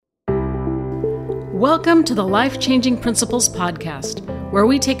Welcome to the Life Changing Principles podcast, where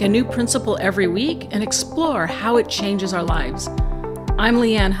we take a new principle every week and explore how it changes our lives. I'm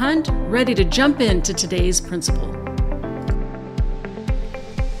Leanne Hunt, ready to jump into today's principle.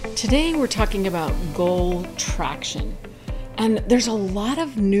 Today we're talking about goal traction. And there's a lot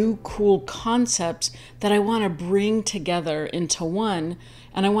of new cool concepts that I want to bring together into one,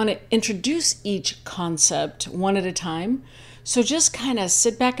 and I want to introduce each concept one at a time. So just kind of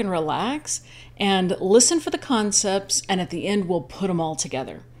sit back and relax and listen for the concepts, and at the end we'll put them all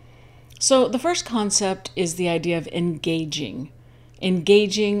together. So the first concept is the idea of engaging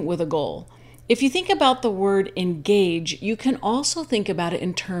with a goal. If you think about the word engage, you can also think about it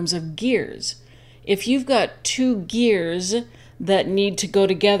in terms of gears. If you've got two gears that need to go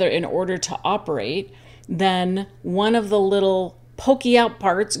together in order to operate, then one of the little pokey out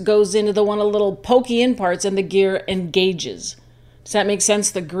parts goes into the one of the little pokey in parts and the gear engages. Does that make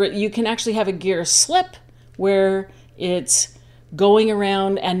sense? You can actually have a gear slip where it's going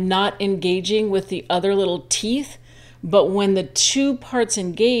around and not engaging with the other little teeth. But when the two parts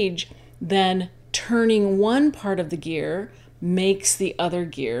engage, then turning one part of the gear makes the other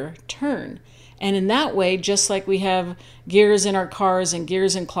gear turn. And in that way, just like we have gears in our cars and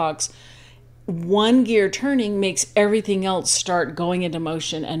gears in clocks, one gear turning makes everything else start going into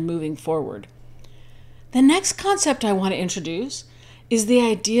motion and moving forward. The next concept I want to introduce is the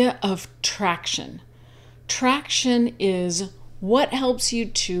idea of traction. Traction is what helps you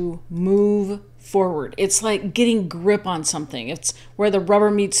to move forward. It's like getting grip on something. It's where the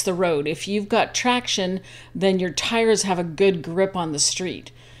rubber meets the road. If you've got traction, then your tires have a good grip on the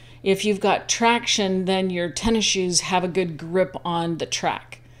street. If you've got traction, then your tennis shoes have a good grip on the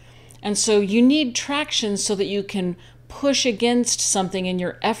track. And so you need traction so that you can push against something and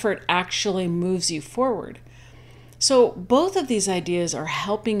your effort actually moves you forward. So both of these ideas are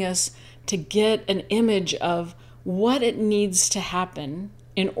helping us to get an image of what it needs to happen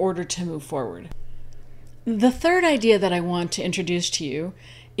in order to move forward. The third idea that I want to introduce to you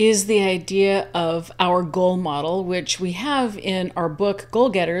is the idea of our goal model, which we have in our book, Goal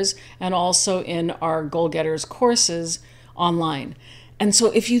Getters, and also in our Goal Getters courses online. And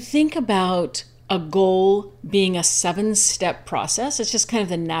so if you think about a goal being a 7-step process, it's just kind of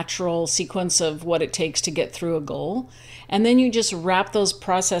the natural sequence of what it takes to get through a goal. And then you just wrap those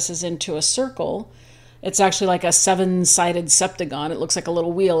processes into a circle. It's actually like a 7-sided septagon. It looks like a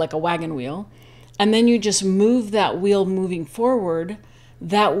little wheel, like a wagon wheel. And then you just move that wheel moving forward.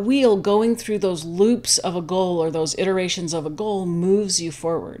 That wheel going through those loops of a goal or those iterations of a goal moves you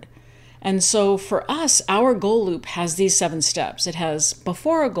forward. And so for us, our goal loop has these 7 steps. It has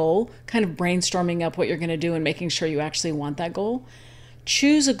before a goal, kind of brainstorming up what you're going to do and making sure you actually want that goal.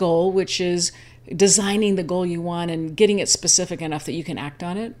 Choose a goal, which is designing the goal you want and getting it specific enough that you can act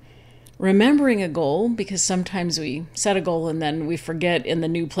on it. Remembering a goal, because sometimes we set a goal and then we forget in the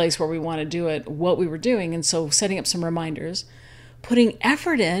new place where we want to do it what we were doing. And so setting up some reminders. Putting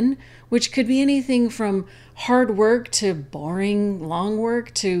effort in, which could be anything from hard work to boring, long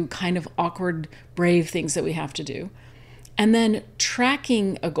work to kind of awkward, brave things that we have to do. And then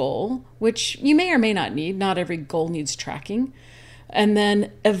tracking a goal, which you may or may not need. Not every goal needs tracking. And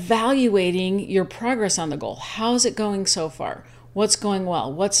then evaluating your progress on the goal. How's it going so far? What's going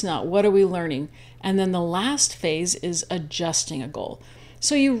well? What's not? What are we learning? And then the last phase is adjusting a goal.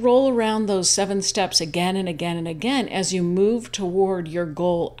 So you roll around those 7 steps again and again and again as you move toward your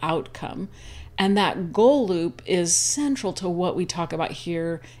goal outcome. And that goal loop is central to what we talk about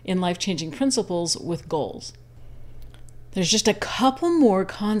here in Life Changing Principles with goals. There's just a couple more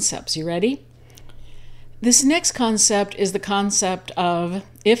concepts. You ready? This next concept is the concept of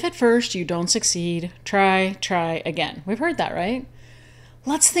if at first you don't succeed, try again. We've heard that, right?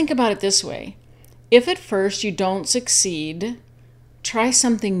 Let's think about it this way. If at first you don't succeed, try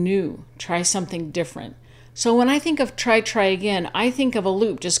something new, try something different. So when I think of try again, I think of a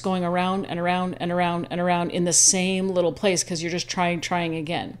loop just going around and around and around and around in the same little place because you're just trying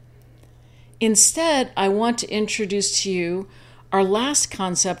again. Instead, I want to introduce to you our last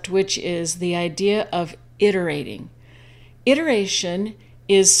concept, which is the idea of iterating. Iteration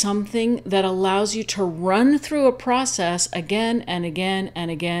is something that allows you to run through a process again and again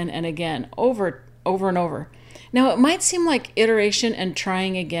and again and again, over and over. Now, it might seem like iteration and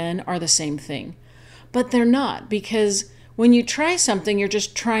trying again are the same thing, but they're not, because when you try something, you're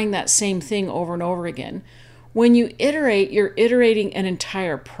just trying that same thing over and over again. When you iterate, you're iterating an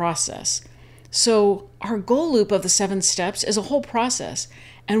entire process. So our goal loop of the 7 steps is a whole process.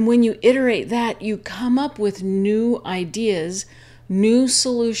 And when you iterate that, you come up with new ideas, new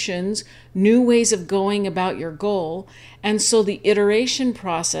solutions, new ways of going about your goal. And so the iteration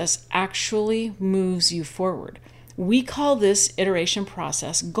process actually moves you forward. We call this iteration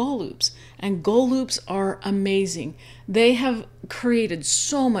process goal loops, and goal loops are amazing. They have created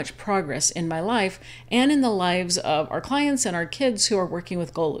so much progress in my life and in the lives of our clients and our kids who are working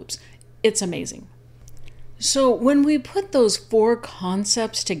with goal loops. It's amazing. So when we put those 4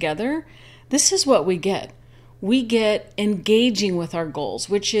 concepts together, this is what we get. We get engaging with our goals,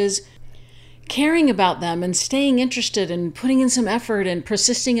 which is caring about them and staying interested and putting in some effort and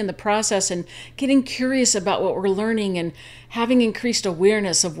persisting in the process and getting curious about what we're learning and having increased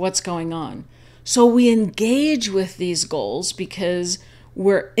awareness of what's going on. So we engage with these goals because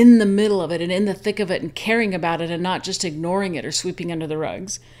we're in the middle of it and in the thick of it and caring about it and not just ignoring it or sweeping under the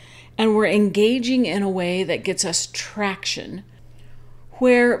rugs. And we're engaging in a way that gets us traction,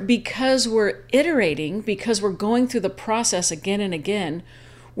 where because we're iterating, because we're going through the process again and again,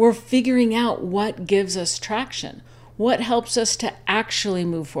 we're figuring out what gives us traction, what helps us to actually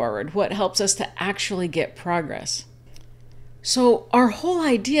move forward, what helps us to actually get progress. So our whole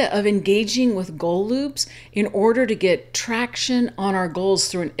idea of engaging with goal loops in order to get traction on our goals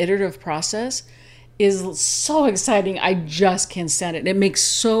through an iterative process is so exciting. I just can't stand it. It makes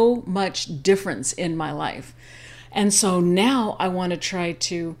so much difference in my life. And so now I want to try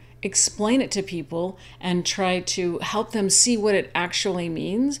to explain it to people and try to help them see what it actually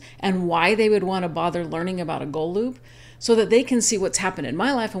means and why they would want to bother learning about a goal loop so that they can see what's happened in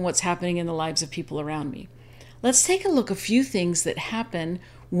my life and what's happening in the lives of people around me. Let's take a look at a few things that happen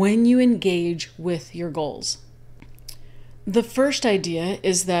when you engage with your goals. The first idea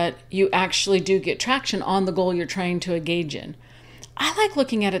is that you actually do get traction on the goal you're trying to engage in. I like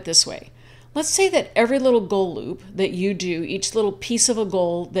looking at it this way. Let's say that every little goal loop that you do, each little piece of a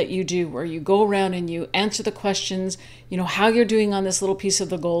goal that you do where you go around and you answer the questions, how you're doing on this little piece of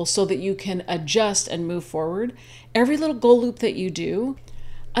the goal so that you can adjust and move forward. Every little goal loop that you do,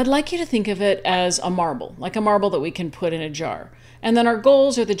 I'd like you to think of it as a marble, like a marble that we can put in a jar. And then our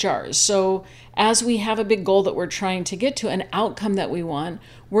goals are the jars. So as we have a big goal that we're trying to get to, an outcome that we want,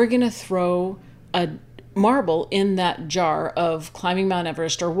 we're going to throw a marble in that jar of climbing Mount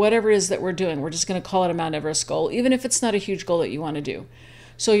Everest or whatever it is that we're doing. We're just going to call it a Mount Everest goal, even if it's not a huge goal that you want to do.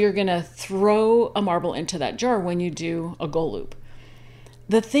 So you're going to throw a marble into that jar when you do a goal loop.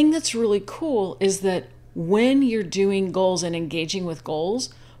 The thing that's really cool is that when you're doing goals and engaging with goals,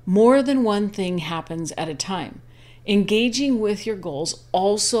 more than one thing happens at a time. Engaging with your goals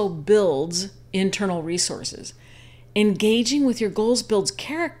also builds internal resources. Engaging with your goals builds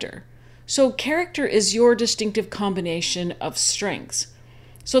character. So character is your distinctive combination of strengths.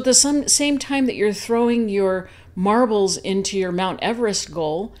 So at the same time that you're throwing your marbles into your Mount Everest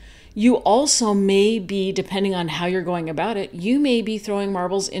goal, you also may be, depending on how you're going about it, you may be throwing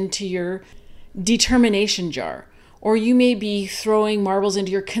marbles into your determination jar, or you may be throwing marbles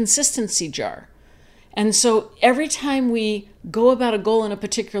into your consistency jar. And so every time we go about a goal in a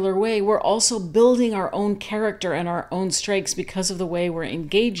particular way, we're also building our own character and our own strengths because of the way we're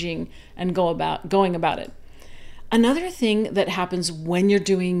engaging and going about it. Another thing that happens when you're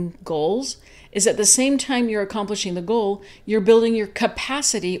doing goals is at the same time you're accomplishing the goal, you're building your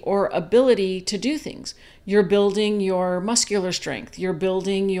capacity or ability to do things. You're building your muscular strength. You're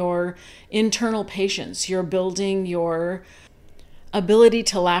building your internal patience. You're building your ability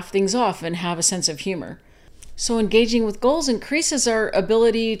to laugh things off and have a sense of humor. So engaging with goals increases our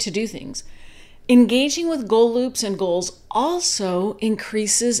ability to do things. Engaging with goal loops and goals also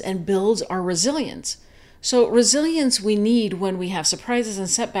increases and builds our resilience. So resilience we need when we have surprises and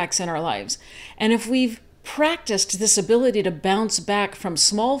setbacks in our lives. And if we've practiced this ability to bounce back from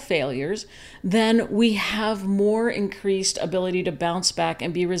small failures, then we have more increased ability to bounce back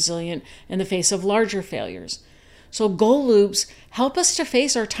and be resilient in the face of larger failures. So goal loops help us to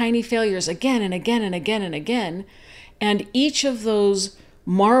face our tiny failures again and again and again and again. And each of those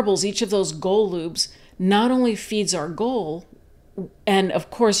marbles, each of those goal loops not only feeds our goal, and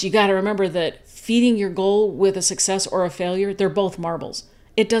of course you got to remember that feeding your goal with a success or a failure, they're both marbles.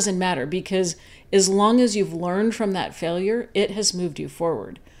 It doesn't matter because as long as you've learned from that failure, it has moved you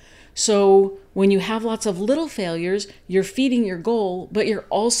forward. So when you have lots of little failures, you're feeding your goal, but you're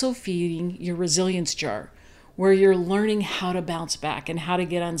also feeding your resilience jar, where you're learning how to bounce back and how to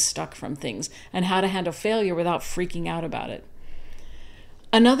get unstuck from things and how to handle failure without freaking out about it.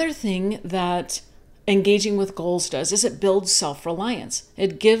 Another thing that engaging with goals does is it builds self-reliance.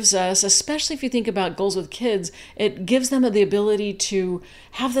 It gives us, especially if you think about goals with kids, it gives them the ability to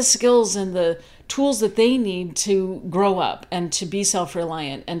have the skills and the tools that they need to grow up and to be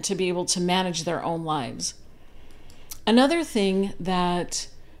self-reliant and to be able to manage their own lives. Another thing that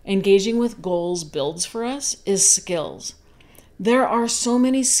engaging with goals builds for us is skills. There are so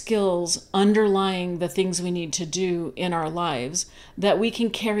many skills underlying the things we need to do in our lives that we can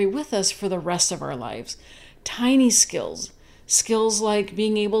carry with us for the rest of our lives. Tiny skills. Skills like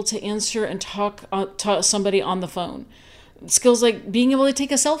being able to answer and talk to somebody on the phone. Skills like being able to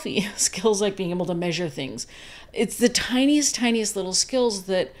take a selfie. Skills like being able to measure things. It's the tiniest little skills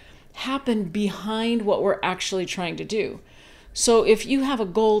that happen behind what we're actually trying to do. So if you have a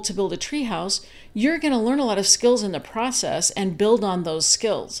goal to build a treehouse, you're going to learn a lot of skills in the process and build on those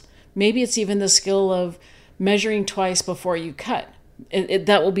skills. Maybe it's even the skill of measuring twice before you cut.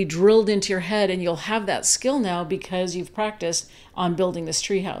 That will be drilled into your head, and you'll have that skill now because you've practiced on building this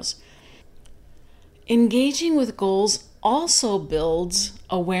treehouse. Engaging with goals also builds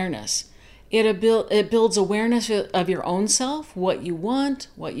awareness. It builds awareness of your own self, what you want,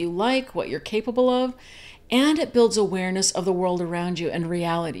 what you like, what you're capable of, and it builds awareness of the world around you and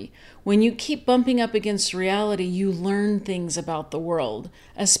reality. When you keep bumping up against reality, you learn things about the world,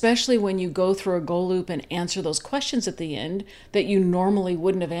 especially when you go through a goal loop and answer those questions at the end that you normally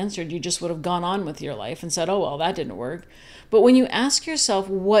wouldn't have answered. You just would have gone on with your life and said, oh, well, that didn't work. But when you ask yourself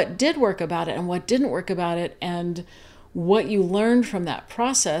what did work about it and what didn't work about it and what you learned from that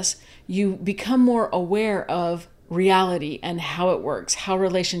process, you become more aware of reality and how it works, how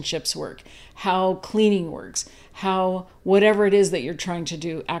relationships work, how cleaning works, how whatever it is that you're trying to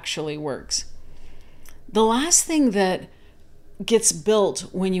do actually works. The last thing that gets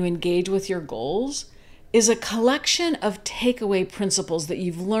built when you engage with your goals is a collection of takeaway principles that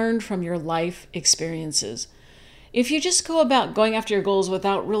you've learned from your life experiences. If you just go about going after your goals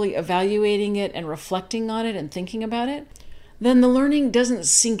without really evaluating it and reflecting on it and thinking about it, then the learning doesn't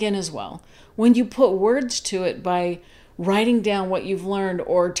sink in as well. When you put words to it by writing down what you've learned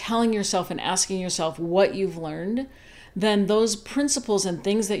or telling yourself and asking yourself what you've learned, then those principles and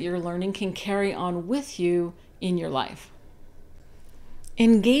things that you're learning can carry on with you in your life.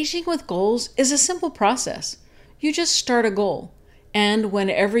 Engaging with goals is a simple process. You just start a goal. And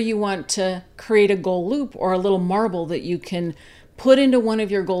whenever you want to create a goal loop or a little marble that you can put into one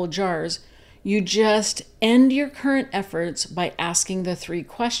of your goal jars, you just end your current efforts by asking the 3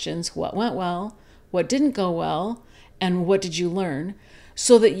 questions: what went well, what didn't go well, and what did you learn,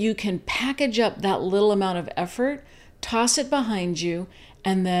 so that you can package up that little amount of effort, toss it behind you,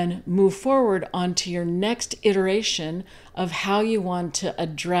 and then move forward onto your next iteration of how you want to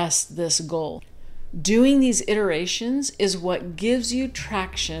address this goal. Doing these iterations is what gives you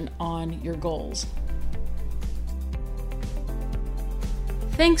traction on your goals.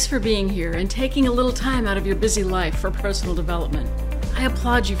 Thanks for being here and taking a little time out of your busy life for personal development. I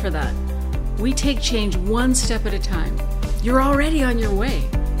applaud you for that. We take change one step at a time. You're already on your way.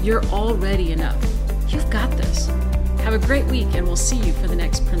 You're already enough. You've got this. Have a great week, and we'll see you for the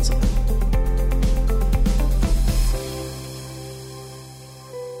next principle.